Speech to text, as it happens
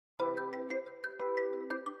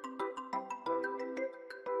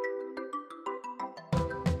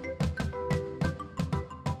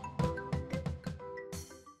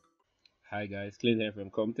Hi guys, Clint here from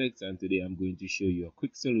Comtex, and today I'm going to show you a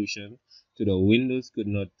quick solution to the Windows could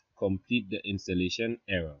not complete the installation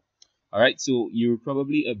error. Alright, so you're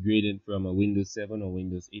probably upgrading from a Windows 7 or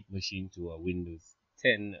Windows 8 machine to a Windows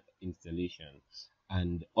 10 installation,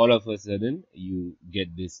 and all of a sudden you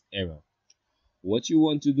get this error. What you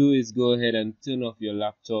want to do is go ahead and turn off your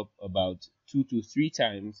laptop about 2 to 3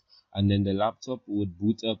 times, and then the laptop would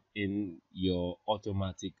boot up in your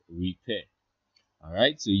automatic repair.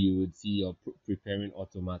 Alright, so you would see your preparing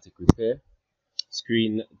automatic repair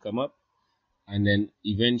screen come up, and then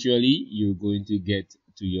eventually you're going to get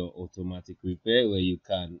to your automatic repair where you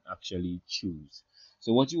can actually choose.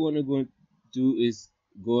 So what you want to go do is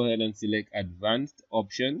go ahead and select advanced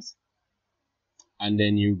options, and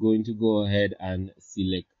then you're going to go ahead and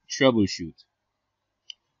select troubleshoot.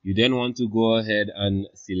 You then want to go ahead and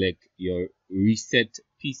select your reset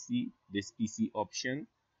PC, this PC option,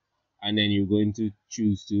 and then you're going to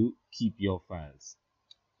choose to keep your files.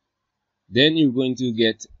 Then you're going to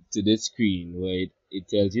get to this screen where it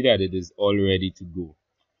tells you that it is all ready to go.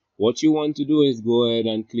 What you want to do is go ahead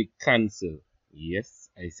and click cancel. Yes,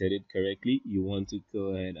 I said it correctly. You want to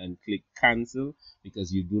go ahead and click cancel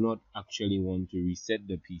because you do not actually want to reset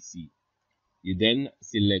the PC. You then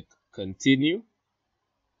select continue,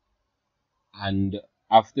 and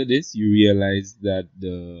after this you realize that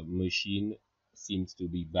the machine seems to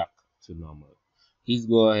be back to normal. Please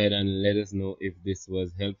go ahead and let us know if this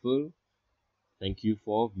was helpful. Thank you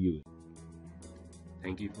for viewing.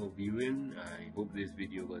 I hope this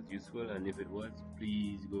video was useful, and if it was,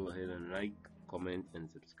 please go ahead and like, comment, and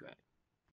subscribe.